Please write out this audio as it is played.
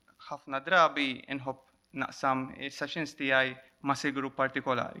ħafna drabi inħobb naqsam is-sessions tiegħi ma' si grupp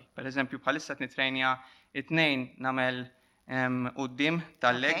partikolari. Per eżempju, bħalissa nitrejnja it-tnejn nagħmel quddiem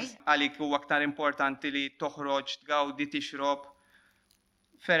tal-legs, għalik huwa aktar importanti li toħroġ, tgawdi, tixrob.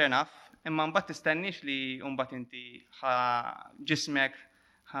 Fair enough, imma mbagħad tistennix li mbagħad inti ġismek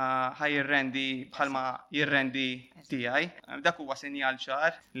jirrendi bħalma jirrendi tiegħi. Dak huwa sinjal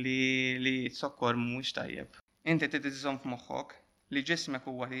ċar li t-sokkor mhuwiex tajjeb. Inti trid iżżomm f'moħħok li ġismek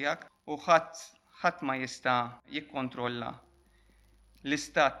huwa tiegħek u ħadd ma jista' jikkontrolla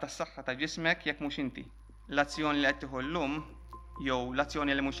l-istat tas-saħħa ta' ġismek jekk mhux inti. L-azzjoni li qed tieħu llum jew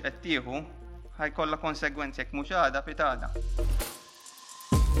l-azzjoni li mhux qed tieħu ħajkollha konsegwenzi jekk mhux għada pitada.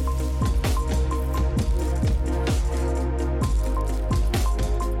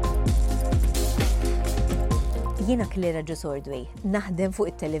 Jiena Klera Ġosordwej, naħdem fuq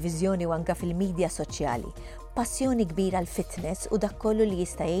it-televiżjoni u anke fil-midja soċjali. Passjoni kbira l-fitness u dak kollu li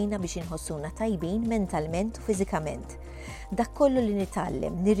jista' jgħinna biex inħossuna tajbin mentalment u fiżikament. Dak kollu li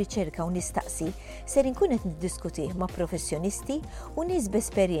nitgħallem, nirriċerka u nistaqsi ser inkun qed niddiskutih ma' professjonisti u nies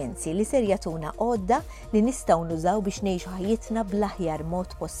b'esperjenzi li ser jagħtuna għodda li nistgħu nużaw biex ngħixu ħajjitna bl-aħjar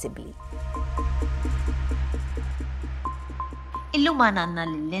mod possibbli. Illum għandna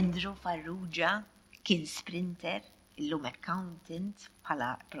l-Andrew Farrugia, kien sprinter, illum accountant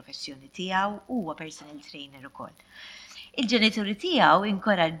bħala professjoni tiegħu u huwa personal trainer ukoll. Il-ġenituri tiegħu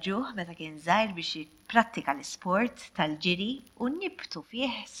inkoraġġuh meta kien żgħir biex jipprattika l-isport tal-ġiri u nibtu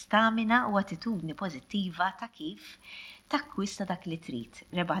fih stamina u attitudni pożittiva ta' kif takkwista dak li trid.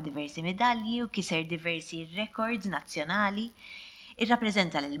 Rebaħ diversi medalji u kiser diversi records nazzjonali.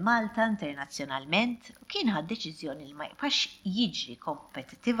 Irrappreżenta lil Malta internazzjonalment u kien ħad deċiżjoni li ma jibqax jiġri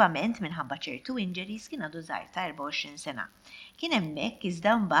kompetittivament minħabba ċertu injuries kien għadu żgħir ta' 24 sena. Kien hemmhekk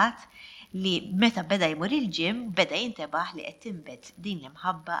iżda mbagħad li meta beda jmur il-ġim beda jintebaħ li qed tinbet din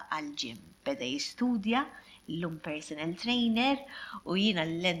l-imħabba għall-ġim. Beda jistudja llum personal trainer u jiena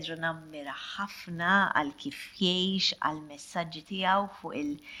l-Andrew nammira ħafna għal kif jgħix għal messaġġi tiegħu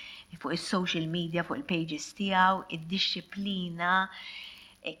fuq il-social media, fuq il-pages tiegħu, id-disciplina.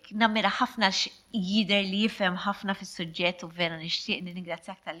 Nammira ħafna jider li jifhem ħafna fis-suġġett u vera nixtieq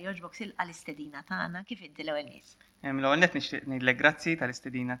ningrazzjak tal-li jogħġbok silqa l-istedina tagħna kif inti l-ewwel nies. L-ewwel nett nixtieq ngħidlek grazzi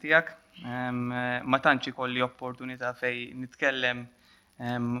tal-istedina tiegħek. Ma tantx ikolli opportunità fejn nitkellem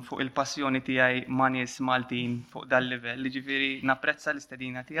fuq il-passjoni tiegħi ma' nies Maltin fuq dal-livell, jiġifieri napprezza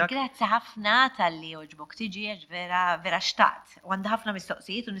l-istedina tiegħek. Grazzi ħafna tal-li jogħġbok tiġi għax vera xtaqt. U għandha ħafna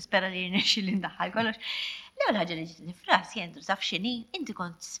mistoqsijiet u nispera li jirnexxi li ndaħħal kollox. L-ewwel ħaġa li ġiet nifras Andrew taf x'inhi, inti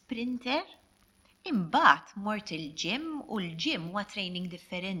kont sprinter, imbagħad mort il-ġim u l-ġim huwa training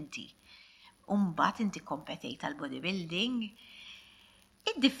differenti. U mbagħad inti kompetejt tal-bodybuilding.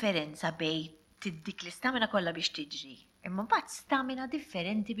 Id-differenza bejn tiddik l-istamina kollha biex tiġri, imma mbagħad stamina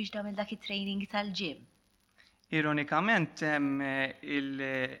differenti biex tagħmel dak it-training tal-ġim. Ironikament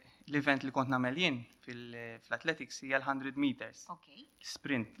l-event li kont nagħmel jien fl-athletics hija l-100 meters.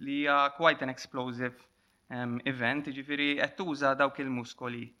 Sprint li hija quite an explosive event, jiġifieri qed tuża dawk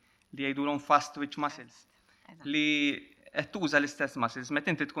il-muskoli li jgħidulhom fast twitch muscles. Li qed tuża l-istess muscles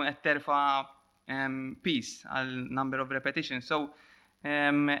meta inti tkun qed terfa' piece għal number of repetitions. So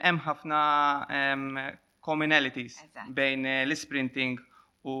hemm ħafna commonalities bejn l-sprinting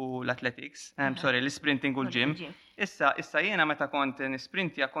u l-athletics, l-sprinting u l-gym. Issa jiena meta kont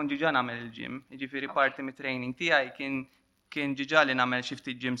nisprintja kont ġiġa nagħmel il-gym, jiġifieri parti mit-training tiegħi kien ġiġa li nagħmel xi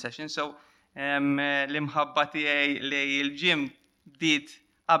ftit gym session, so l-imħabba tiegħi li l-gym bdiet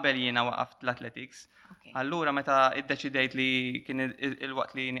qabel jiena waqaft l-athletics. Allura meta iddeċidejt li kien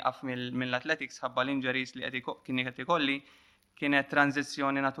il-waqt li nieqaf mill-athletics ħabba l-injuries li kien qed ikolli kienet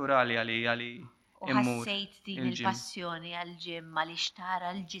tranzizzjoni naturali għali. U ħassejt din il-passjoni għal-ġim għaliex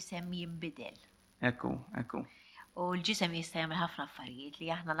tara l-ġisem jinbidel. Ekku. U l-ġisem jista' jagħmel ħafna affarijiet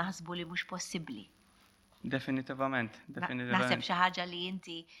li aħna naħsbu li mhux possibbli. Definitivament. Naħseb xi ħaġa li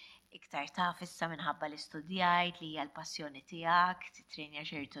inti iktar taf issa minħabba li studjajt li hija l-passjoni tiegħek, titrenja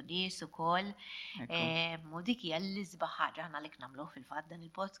ċertu nies ukoll. U dik hija l-isbaħ ħaġa aħna lek nagħmluh fil-fatt dan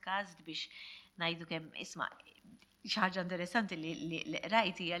il-podcast biex ngħidu kemm isma' xi ħaġa interessanti li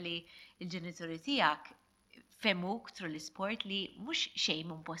rajt hija li l-ġenituri tiegħek femuk tru l-isport li mhux xejn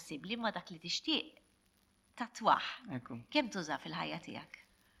impossibbli ma dak li tixtieq tatwaħ. Kemm tuża fil-ħajja tiegħek?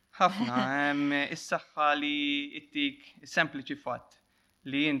 Ħafna, is-saħħa li ittik sempliċi fatt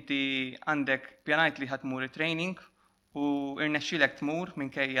li inti għandek pjanajt li ħatmur training u irnexxilek tmur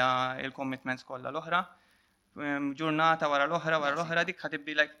minkejja il-commitments kollha l-oħra. Ġurnata wara l-oħra dik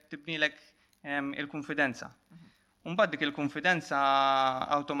ħatibnilek il-konfidenza. Mbagħad dik il-konfidenza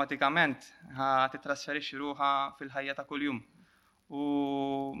awtomatikament titrasferixxi ruħha fil-ħajja ta' kuljum.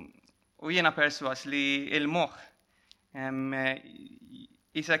 U U jiena perswas li il-moħħ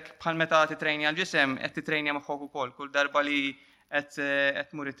isek bħal meta titrejnja l-ġisem qed titrejnja moħħok ukoll. Kull darba li qed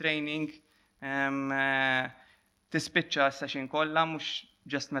tmur training tispiċċa s-session kollha mhux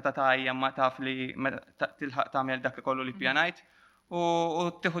ġest meta tajja ma taf li tilħaq tagħmel dak kollu li ppjanajt u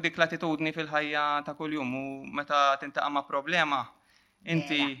tieħu dik l-attitudni fil-ħajja ta' kuljum u meta tintaqa' ma' problema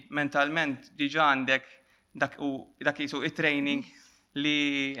inti mentalment diġà għandek dak jisu it-training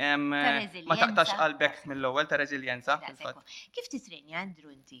li ma taqtax qalbek mill-ewwel ta' reżiljenza. Kif titrenja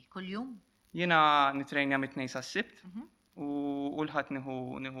Andrew inti kuljum? Jiena nitrejnja mit-tnejn sas-sibt u l-ħadd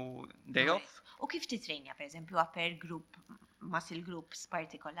nieħu day off. U kif titrenja pereżempju upper group, muscle groups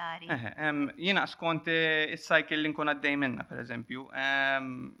partikolari? Jiena skont is-cycle li nkun għaddej minnha pereżempju.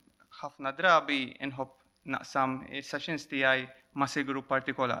 Ħafna drabi inħobb naqsam is-sessions tiegħi muscle group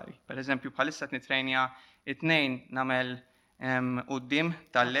partikolari. Pereżempju bħalissa qed nitrejnja it-tnejn nagħmel quddiem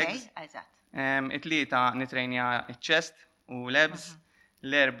tal-legs. It-tlieta nitrejnja iċ-chest u labs,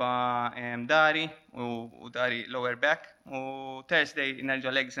 l-erba' dari u dari lower back u Thursday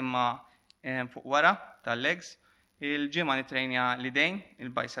nerġa' legs imma fuq wara tal-legs. Il-ġimgħa nitrejnja l-idejn,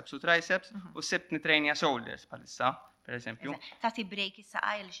 il-biceps u triceps u s-sibt nitrejnja shoulders bħalissa, pereżempju. Tagħti break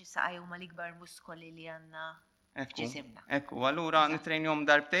is-saqaj għaliex is-saqaj huma l-ikbar muskoli li għandna ġisimna. Ekku, allura nitrejnjhom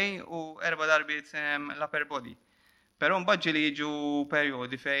darbtej u 4 darbiet l-upper body. Però mbagħad li jiġu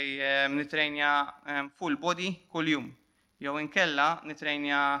perjodi fejn nitrejnja full body kuljum. Jew inkella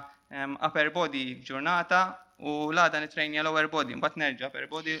nitrejnja upper body ġurnata u l-għada nitrejnja lower body, mbagħad nerġa' upper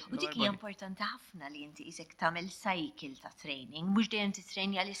body. U dik hija importanti ħafna li inti isek tagħmel cycle ta' training, mhux dejjem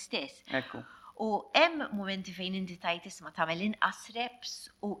titrejnja l-istess. Ekku. U hemm momenti fejn inti tajt isma' tagħmel inqas reps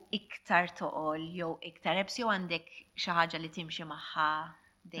u iktar toqol jew iktar reps jew għandek xi ħaġa li timxi magħha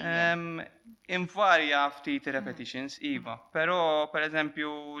dejjem. Invarja ftit repetitions iva, però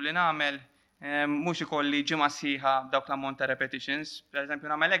pereżempju li nagħmel mhux ikolli ġimgħa sħiħa dawk l-ammont ta' repetitions, pereżempju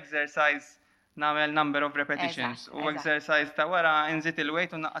nagħmel exercise nagħmel number of repetitions u exercise ta' wara nżid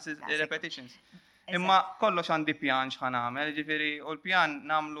il-weight u naqqas il-repetitions. Imma kollox għandi pjan x'ħan nagħmel, ġifieri u l-pjan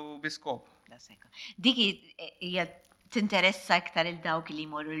nagħmlu biskop. Dik hija tinteressa iktar il-dawk li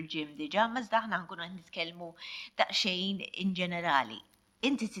jmorru l-ġim diġà, mażda aħna nkunu qed nitkellmu daqsxejn in ġenerali.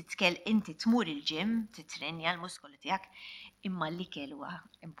 Inti tmur il-ġim, titrenja l-muskoli tiegħek, imma l-ikel huwa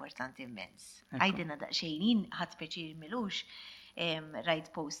importanti immens. Għajdina daqsxejn jien ħadd peċir milux rajt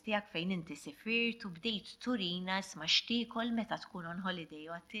post tiegħek fejn inti sifirt u bdejt turina isma' x'tiekol meta tkun on holiday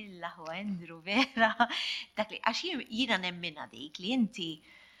u għatilla u Andrew vera. Dak li għax jiena nemmina dik li inti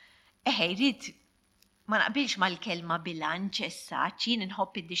jrid ma naqbilx mal-kelma bilanċ issa jien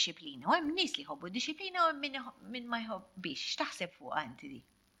inħobb id-disciplina. U hemm nies li jħobbu d-disciplina u hemm min ma jħobbix. X'taħseb fuq inti di?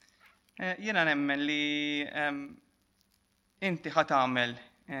 Jiena nemmen li inti ħadd tagħmel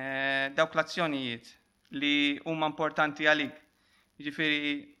dawk l-azzjonijiet li huma importanti għalik.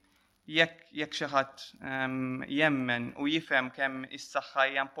 Jiġifieri jekk xi ħadd jemmen u jifhem kemm is-saħħa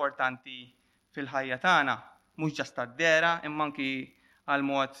hija importanti fil-ħajja tagħna, mhux ġast tad-dera, imma anki għal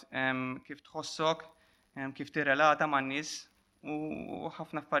mod kif tħossok, kif tirrelata man-nies u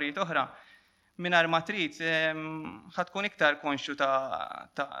ħafna affarijiet oħra. Mingħajr ma trid ħadd tkun iktar konxju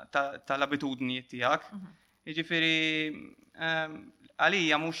tal-abitudnijiet tiegħek. Jiġifieri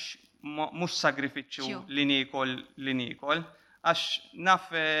għalija mhux sagrifiċċju li niekol, għax naf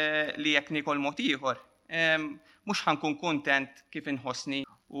li jekk niekol mod ieħor, mhux ħankun kuntent kif inħossni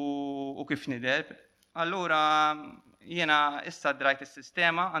u kif nidher. Allura jiena issa drajt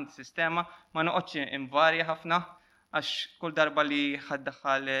is-sistema, għandi sistema, ma noqgħodx invarja ħafna għax kull darba li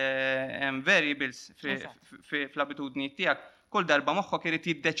ħaddaħħal variables fl-abitudnijiet tiegħek, kull darba moħħok irid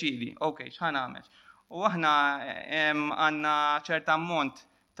jiddeċidi, okay, x'ħan nagħmel. U aħna għandna ċerta ammont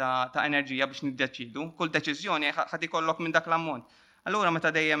ta' enerġija biex niddeċidu, kull deċiżjoni ħad ikollok minn dak l-ammont. Allura meta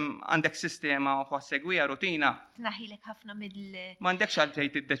dejjem għandek sistema u segwija rutina. Tnaħilek ħafna m'għandekx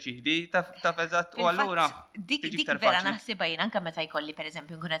għalfejn tiddeċidi taf eżatt u allura. Dik vera naħsibha jien anke meta jkolli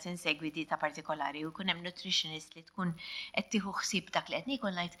pereżempju nkun qed insegwi dieta partikolari u jkun hemm nutritionist li tkun qed tieħu ħsieb dak li qed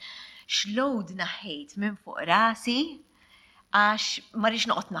nikol ngħid x'load naħejt minn fuq rasi għax ma rridx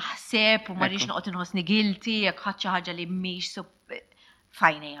noqgħod naħseb u ma rridx noqgħod inħossni guilty jekk ħadd xi ħaġa li mhix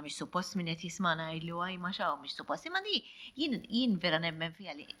fajna mhix suppost min qed jismana jgħidlu għaj ma xaw mhix suppost. Imma di jien vera nemmen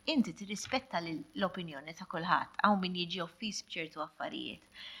fiha li inti tirrispetta l-opinjoni ta' kulħadd. Hawn min jiġi offis b'ċertu affarijiet.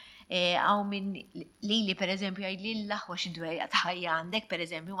 Hawn min lili pereżempju jgħidli l-aħwa x'dwejja ta' ħajja għandek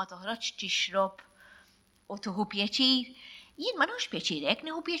pereżempju ma toħroġ tixrob u tuħu pjaċir. Jien ma nħux pjaċirek,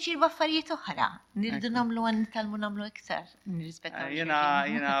 nieħu pjaċir b'affarijiet oħra. Nirdu nagħmlu nitalmu nagħmlu iktar.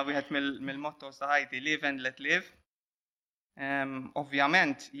 Jiena wieħed mill-mottos ta' ħajti live and let live.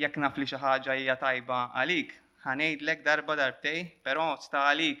 Ovvjament, jekk naf li xi ħaġa hija tajba għalik, ħanejdlek darba darbtej, però sta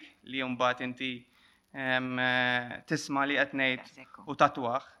għalik li mbagħad inti tisma' li qed ngħid u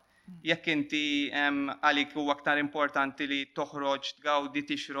tatwaħ. Jekk inti għalik huwa aktar importanti li toħroġ, tgawdi,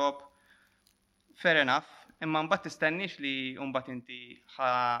 tixrob, fair enough, imma mbagħad tistennix li mbagħad inti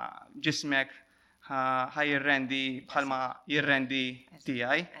ġismek jirrendi bħalma jirrendi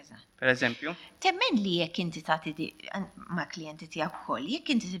tiegħi, pereżempju. Temmen li jekk inti tagħti ma' klijenti tiegħek ukoll, jekk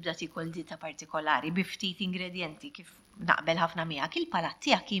inti tibda tikol dieta partikolari bi ftit ingredienti kif naqbel ħafna miegħek, il-palat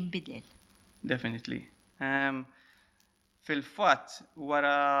tiegħek jinbidel. Definitely. Fil-fatt,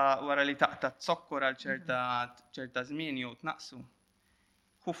 wara li taqta' zokkor għal ċerta żmien jew tnaqsu,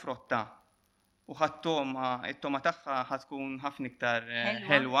 hu frotta u it-toma tagħha ħatkun ħafna iktar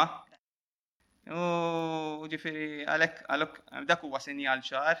ħelwa. U ġifieri għalhekk dak huwa sinjal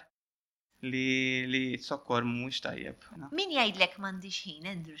ċar li t-sokkor mhuwiex tajjeb. Min jgħidlek m'għandix ħin,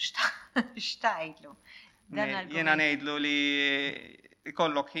 Andrew, x'tgħidlu? Jiena ngħidlu li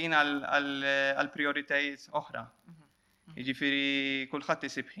jkollok ħin għal prioritajiet oħra. Jiġifieri kulħadd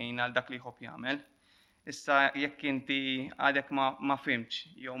isib ħin għal dak li jħobb jagħmel. Issa jekk inti għadek ma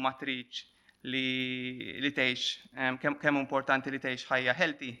fimx jew ma tridx li tgħix kemm importanti li tgħix ħajja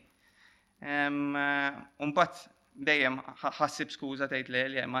healthy. Mbagħad dejjem ħassib skuża tgħid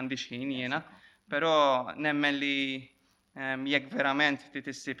li m'għandix ħin jiena, però nemmen li jekk verament trid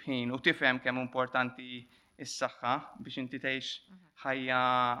issib ħin u tifhem kemm importanti s-saħħa biex inti tgħix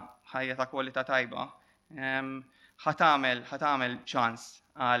ħajja ta' kwalità tajba, ħatamel ċans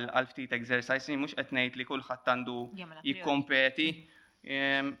għal ftit exercise, mhux qed ngħid li kulħadd għandu jikkompeti,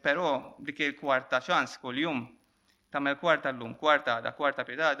 però dik il-kwarta ċans kuljum tagħmel kwarta llum, kwarta għada, kwarta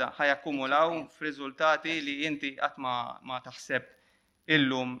pidada, ħajakkumulaw f'riżultati li inti qatt ma taħseb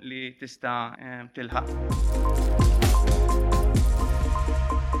illum li tista' tilħaq.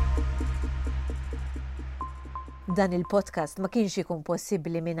 Dan il-podcast ma kienx ikun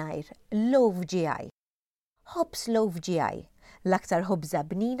possibbli mingħajr Loaf GI. Hobbs Loaf GI, l-aktar ħobża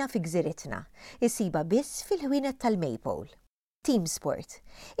bnina fi gżiritna, isiba biss fil-ħwienet tal-Maypole. Team Sport,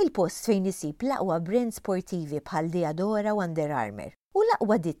 il-post fejn isib l-aqwa brand sportivi bħal Diadora u Under Armour u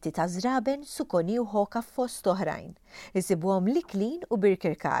l-aqwa ditti ta' żraben, sukoni u ħoka fost oħrajn, isibuhom liklin u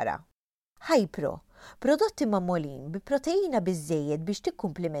birkirkara. Hypro, prodotti mammolin bi proteina biżżejjed biex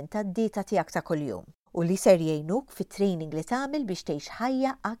tikkumplimenta d-dieta tiegħek ta' kuljum u li ser jgħinuk fit-training li tagħmel biex tgħix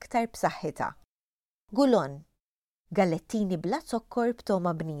ħajja aktar b'saħħitha. Gulon, gallettini bla zokkor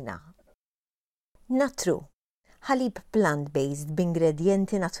b'toma bnina. Natru, ħalib plant-based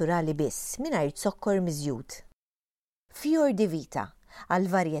b'ingredjenti naturali biss mingħajr zokkor miżjud. Fior di Vita, għal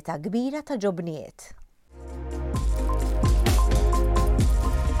varjetà kbira ta' ġobnijiet.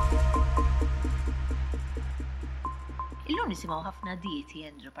 Illum nisimgħu ħafna dieti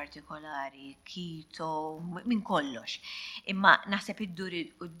Andrew partikolari, keto, minn kollox. Imma naħseb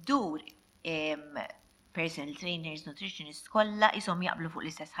id-dur personal trainers, nutritionists kollha ishom jaqblu fuq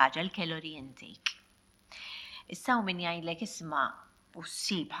l-istess ħaġa, l-calorie intake. Issa min jgħidlek isma' u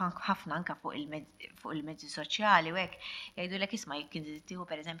ssib ħafna anke fuq il-mezzi soċjali u hekk jgħidulek isma' jekk inti tieħu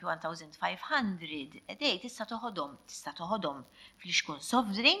pereżempju 1500 a day tista' toħodhom fl-ixkun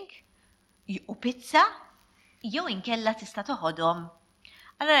soft drink u pizza jew inkella tista' toħodhom.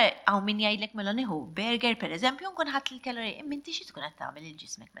 Allora hawn min jgħidlek mela nieħu burger pereżempju nkun ħadd il-kaloriji, imma inti xi tkun qed tagħmel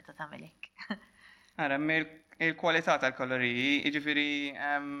il-ġismek meta tagħmel hekk. Ara, il-kwalità tal-kaloriji, jiġifieri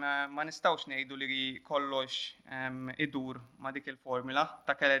ma nistgħux ngħidu li kollox idur ma' dik il-formula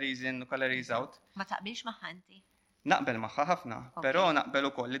ta' calories in u calories out. Ma taqbilx magħha inti? Naqbel magħha ħafna, però naqbel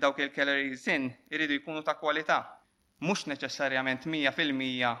ukoll li dawk il-calories in iridu jkunu ta' kwalità. Mhux neċessarjament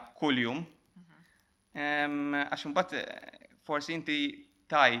 100% kuljum. Għax imbagħad forsi inti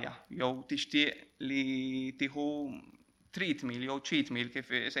tajja jew tixtieq li tieħu treat meal jew cheat meal kif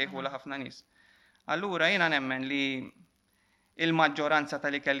sejħula ħafna nies. Allura jiena nemmen li il-maġġoranza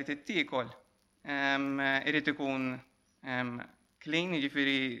tal-ikel li tittiekol irid ikun clean,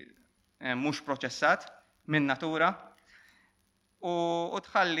 jiġifieri mhux proċessat minn natura u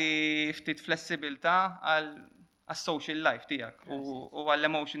tħalli ftit flessibilità għas-social life tiegħek u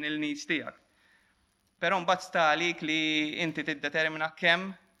għall-emotional needs tiegħek. Però mbagħad sta għalik li inti tiddetermina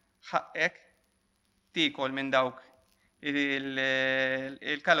kemm ħaqek tiekol minn dawk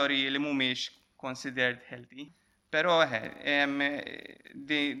il-kaloriji li mhumiex considered healthy. Però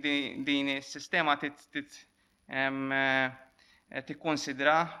din is-sistema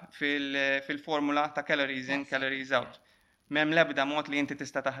tikkonsidra fil-formula ta' calories in, calories out. M'hemm l-ebda mod li inti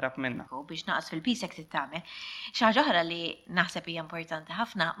tista' taħrab minnha. U biex naqas fil-pisek tittamel. Xi ħaġa oħra li naħseb hija importanti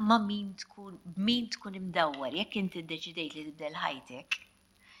ħafna ma' min tkun imdawwar jekk inti ddeċidejt li tibdel ħajtek.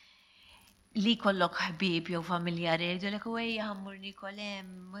 Li kollok ħbib jew familjari jgħidulek u ejja ħammurni kolem,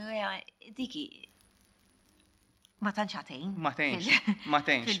 diki ma tantx ħatejn. Ma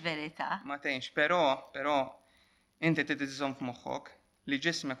tgħinx. Fil-verità. Ma tgħinx, però inti trid iżżomm f'moħħok li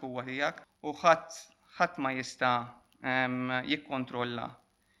ġismek huwa tiegħek u ħadd ma jista' jikkontrolla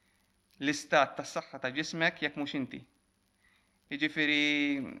l-istat tas-saħħa ta' ġismek jekk mhux inti.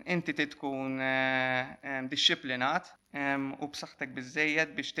 Jiġifieri inti trid tkun dixxiplinat u b'saħħtek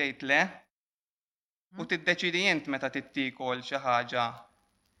biżżejjed biex tgħid le u tiddeċidi int meta tittikol xi ħaġa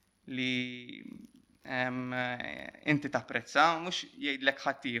li inti tapprezza, mhux jgħidlek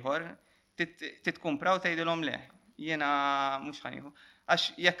ħadd ieħor, titkumpra u tgħidilhom le. Jiena mhux ħanieħu. Għax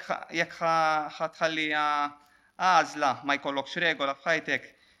jekk ħatħallija għażla ma jkollokx regola f'ħajtek,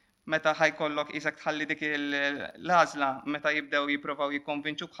 meta ħajkollok isek tħalli dik l-għażla meta jibdew jippruvaw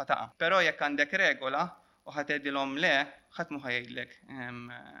jikkonvinċuk ħataqa'. Però jekk għandek regola u ħatgħidilhom le, ħadd mhu ħajgħidlek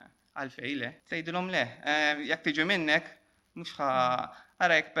għalfejn le. Tgħidilhom le. Jekk tiġi minnek mhux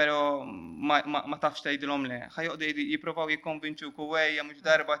ħarek però ma tafx tgħidilhom le. Ħajoqgħdu jippruvaw jikkonvinċuk u ejja mhux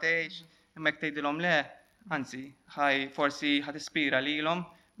darba tgħix, imma jekk tgħidilhom le, anzi, forsi ħatispira lilhom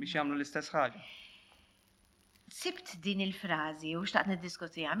biex jagħmlu l-istess ħaġa. Sibt din il-frażi u xtaqt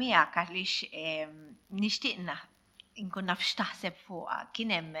niddiskutija miegħek għaliex nixtieq nkun naf x'taħseb fuqha.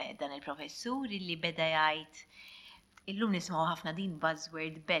 Kien hemm dan il-professur li beda jgħid illum nisimgħu ħafna din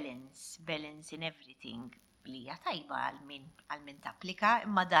buzzword balance in everything li hija tajba għal min tapplika,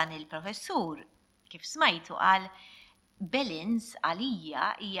 imma dan il-professur kif smajtu qal balance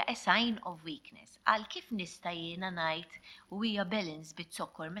għalija hija a sign of weakness. Għal kif nista' jiena ngħid u hija balance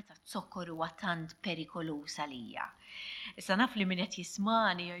bit-zokkor meta t-zokkor huwa tant perikolus għalija. Issa naf li min qed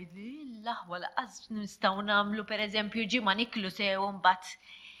jismani jgħidli l-aħwa laqas nistgħu nagħmlu pereżempju ġimgħa niklu sew mbagħad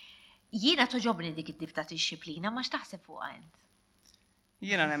jiena toġobni dik id-tip ta' dixxilpina ma x'taħseb fuqha int?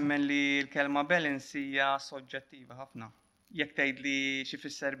 Jiena nemmen li l-kelma balance hija soġġettiva ħafna. Jekk tgħidli xi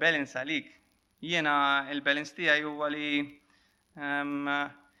fisser balance għalik, jiena il-balance tiegħi huwa li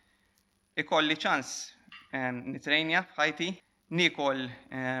ikolli ċans nitrejnja f'ħajti, nikol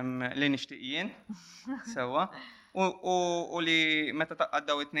li nixtieq jien sewwa u li meta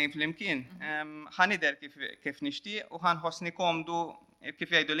taqgħaddew it-tnejn flimkien ħanider kif nixtieq u ħanħossni komdu kif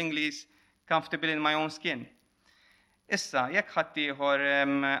jgħidu l-Ingliż comfortable in my own skin. Issa jekk ħadd ieħor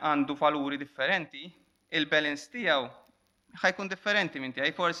għandu valuri differenti, il-balance tiegħu ħajkun differenti minn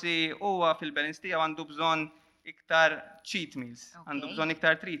tiegħi. Forsi huwa fil-balance tiegħu għandu bżonn iktar cheat meals, għandu bżonn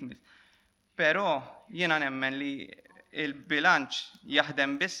iktar treat meals. Però jiena nemmen li il-bilanċ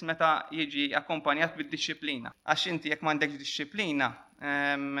jaħdem biss meta jiġi akkompanjat bid-dixxilpina. Għax inti jekk m'għandekx dixxilpina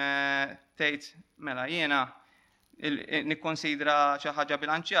tgħid mela jiena nikkonsidra xi ħaġa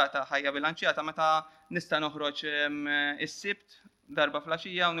bilanċjata, ħajja bilanċjata meta nista' noħroġ is-sibt darba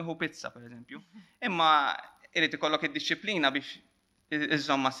flaxija u nieħu pizza pereżempju. Imma irid ikollok id-dixxilpina biex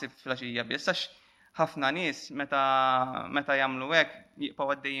iżomm ma ssib flaxija biss għax ħafna nies meta jagħmlu hekk jibqgħu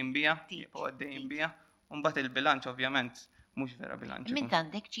għaddejjin biha u mbagħad il-bilanċ ovvjament mhux vera bilanċ. Min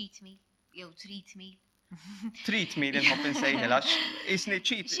għandek cheat meal jew treat meal? Treat meal inħobb insejħilha isni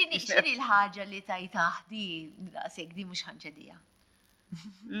cheat. X'inhi l-ħaġa li tajtaħ di daqshekk di mhux ħanċedija?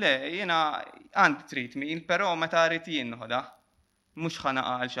 Le, jiena għandi treat meal, però meta rrid jien noħodha mhux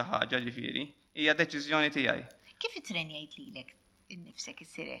ħanaqa għal xi ħaġa ġifieri. Hija deċiżjoni tiegħi. Kif ittrenjajt lilek innifsek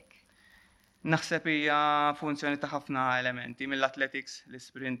issir hekk? Naħseb hija funzjoni ta' ħafna elementi mill-athletics,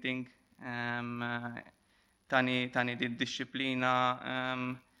 l-sprinting, tani d-dixxilpina,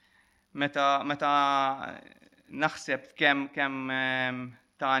 meta naħseb kemm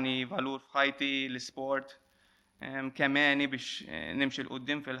tani valur f'ħajti l-isport, kemm għeni biex nimxi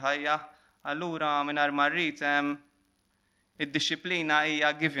l-qudiem fil-ħajja, allura mingħajr ma rrid id-dixxilpina hija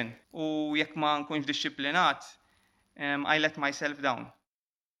given u jekk ma nkunx dixxilplinat I let myself down.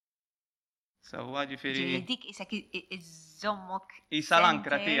 Sewwa ġifieri. Dik isek iżommok. Isa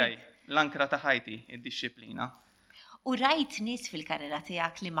l-ankra tiegħi, l-ankra ta' ħajti id-dixxilpina. U rajt nies fil-karriera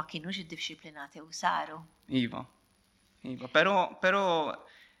tiegħek li ma kinux iddixxilplinati u saru. Iva. Però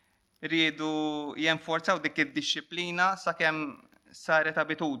riedu jenforzaw dik id-dixxilpina sakemm saret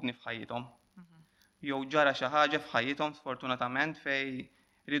abitudni f'ħajjithom. Jew ġara xi ħaġa f'ħajjithom sfortunatament fej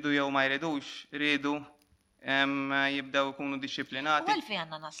ridu jew ma jridux, ridu jibdew ikunu dixxilplinati. U għalfejn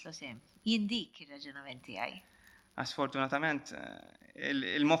għandna naslu sem? Jien dik ir-raġunament tiegħi. Sfortunatament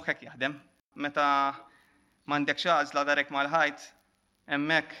il-moħħ hekk jaħdem. Meta m'għandekx għażla darek mal-ħajt,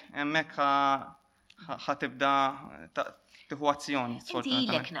 hemmhekk ħatibda tieħu azzjoni. Inti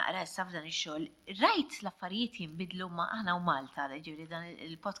ilek naqra issa f'dan ix-xogħol, rajt l-affarijiet jinbidlu ma' aħna u Malta, ġifieri dan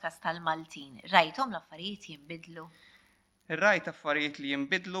il-podcast tal-Maltin. Rajthom l-affarijiet jinbidlu? Rajt affarijiet li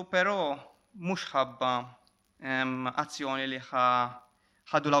jinbidlu, però mhux ħabba azzjoni li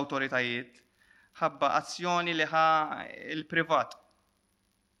ħadu l-awtoritajiet, ħabba azzjoni li il-privat.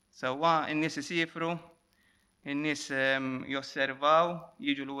 Sewwa n-nies isifru, in-nies josservaw,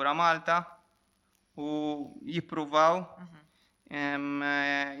 jiġu lura Malta u jippruvaw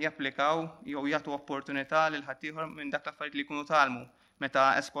japplikaw jew jagħtu opportunità lil ħaddieħor minn dak l-affarijiet li jkunu talmu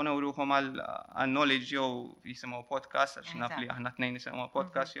meta esponew ruhom għal-knowledge jew jisimgħu podcast għax naf li aħna tnejn nisimgħu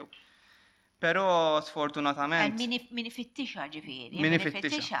podcast jew. Però sfortunatament min ifittixa ġifieri, min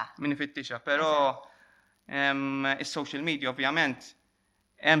ifittixa, però is-social media ovvjament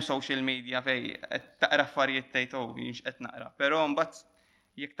hemm social media fej qed taqra affarijiet tgħid biex qed naqra, però mbagħad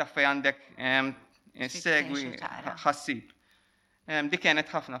jekk taf fejn għandek segwi ħassib. Dik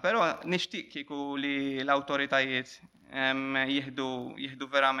kienet ħafna, però nixtieq kieku li l-awtoritajiet jieħdu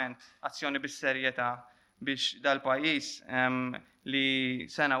verament azzjoni bis-serjetà biex dal-pajjiż li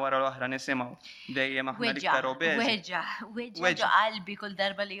sena wara l-oħra nisimgħu dejjem aħna l-iktar obeżi. Weġġa qalbi kull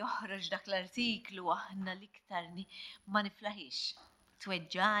darba li joħroġ dak l-artiklu aħna l-iktar ma niflaħix.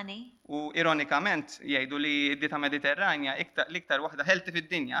 Tweġġani. U ironikament jgħidu li d-dieta Mediterranja l-iktar waħda healthy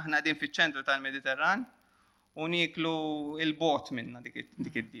fid-dinja, aħna qegħdin fiċ-ċentru tal-Mediterran u niklu il-bot minna dik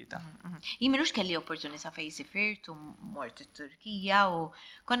id-dieta. Jien minux kelli opportunità fejn sifirt u mort it-Turkija u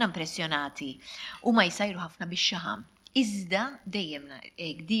konna impressjonati u ma jsajru ħafna bix-xaham. Iżda dejjem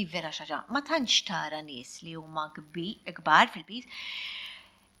di vera xaġa ma tantx tara nies li huma kbar fil-pis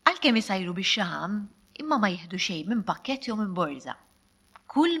għalkemm isajru bix-xaham imma ma jieħdu xejn minn pakkett jew minn borża.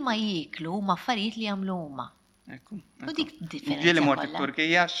 Kull ma jieklu ma affarijiet li jagħmlu huma. U dik differenza. Ġieli mort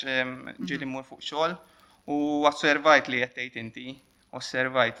it-Turkija ġieli mort fuq xogħol u osservajt li qed tgħid inti,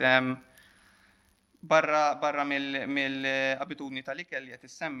 osservajt barra mill-abitudni tal-ikel li qed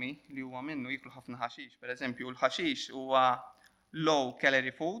issemmi li huwa minnu jieklu ħafna ħaxix. Pereżempju l-ħaxix huwa low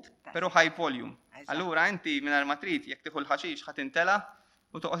calorie food, però high volume. Allura inti mingħajr ma trid jekk tieħu l-ħaxix ħadd intela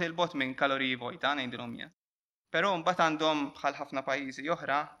u toqgħod il-bot minn kaloriji vojta ngħidilhom jien. Però mbagħad għandhom bħal ħafna pajjiżi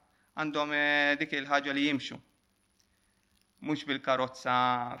oħra għandhom dik il-ħaġa li jimxu. Mhux bil-karozza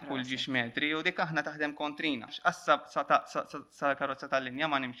kull ġiex metri u dik aħna taħdem kontrina. X'qassab sa karozza tal-linja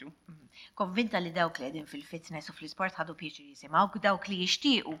ma nimxu. Konvinta li dawk li qegħdin fil-fitness u fl-isport ħadu pjaċir jisimgħu, dawk li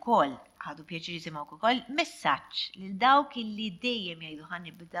jixtiequ wkoll ħadu pjaċir jisimgħu wkoll messaġġ lil dawk illi dejjem jgħidu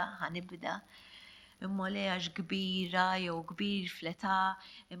ħanibda imma li għax kbira jew kbir fl-età,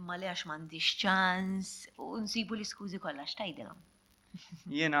 imma li għax m'għandix ċans u nsibu l-iskużi kollha x'tgħidilhom.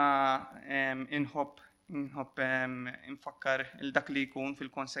 Jiena inħobb infakkar il-dak li jkun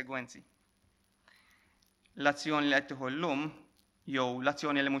fil-konsegwenzi. L-azzjoni li qed tieħu llum jew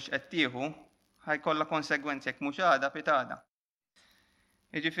l-azzjoni li mhux qed tieħu ħajkollha konsegwenzi jekk mhux għada pitada.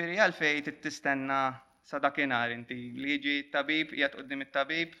 Jiġifieri għalfejn tistenna sa dakinhar inti li jiġi t-tabib qiegħed quddiem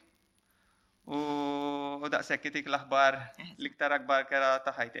it-tabib u daqshekk itik l-aħbar l-iktar akbar kera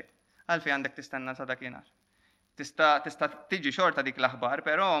ta' ħajtek. Għalfejn għandek tistenna sa dakinhar. Tista' tiġi xorta dik l-aħbar,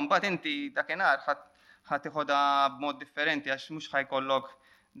 però mbagħad inti dakinhar ħadd iħodha b'mod differenti għax mhux ħajkollok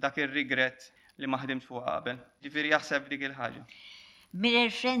dak ir-regret li ma ħdimx fuq qabel. Ġifieri jaħseb dik il-ħaġa.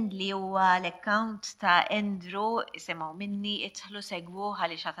 Mirror Friendly huwa l-account ta' Andrew isemgħu minni idħlu segwu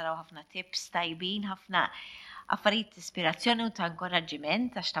ħaliex ħataraw ħafna tips tajbin, ħafna affarijiet ispirazzjoni u ta'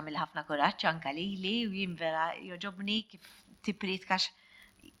 inkoraġġiment għax tagħmel ħafna kuraġġ anke lili u jien vera joġobni kif tipritkax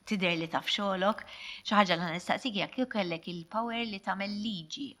tidher li taf xogħolok. Xi ħaġa li nistaqsik jekk kieku kellek il-power li tagħmel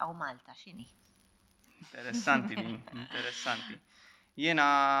liġi għaw Malta x'inhi? Interessanti. Jiena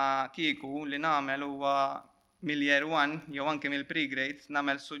kieku li nagħmel huwa mill-year 1 jew anke mill-pre-grade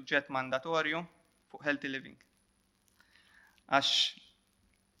nagħmel suġġett mandatorju fuq healthy living. Għax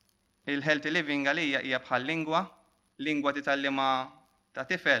il-healthy living għalija hija bħal lingwa titgħallimha ta'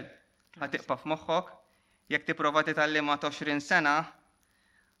 tifel ħatiqpa f'moħħok, jekk tipprova titgħallimha 20 sena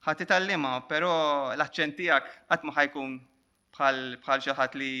ħatitgħallimha, però l-aċċent tiegħek qatt ma ħajkun bħal xi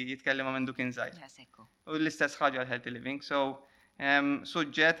ħadd li jitkellimha minn kien żgħir. U l-istess ħaġa l-healthy living, so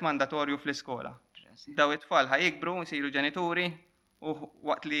suġġett mandatorju fl-iskola. Daw it-tfal ħajikbru jsiru ġenituri u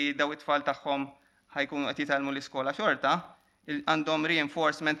waqt li daw it-tfal tagħhom ħajkunu qed jitgħallmu l-iskola xorta, għandhom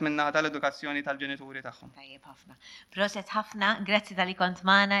reinforcement minna tal-edukazzjoni tal-ġenituri tagħhom. Tajjeb ħafna. Proset ħafna, grazzi tal-li kont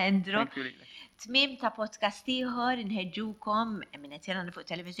magħna, Andrew. Tmiem ta' podcast ieħor inħeġġukom minn qed jarani fuq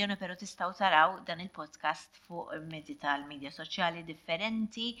televiżjoni però tistgħu taraw dan il-podcast fuq mezzi tal-medja soċjali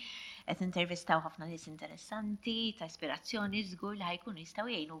differenti, qed intervistaw ħafna nies interessanti ta' ispirazzjoni żgur li ħajkunu jistgħu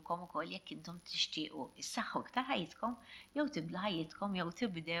jgħinukom ukoll jekk intom tixtiequ issaħħu iktar ħajjitkom jew tibdlu ħajjitkom jew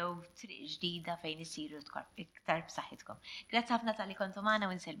tibdew triq ġdida fejn isiru iktar b'saħħitkom. Grazzi ħafna tal-li kontu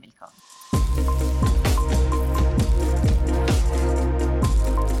magħna u nsellmilkom.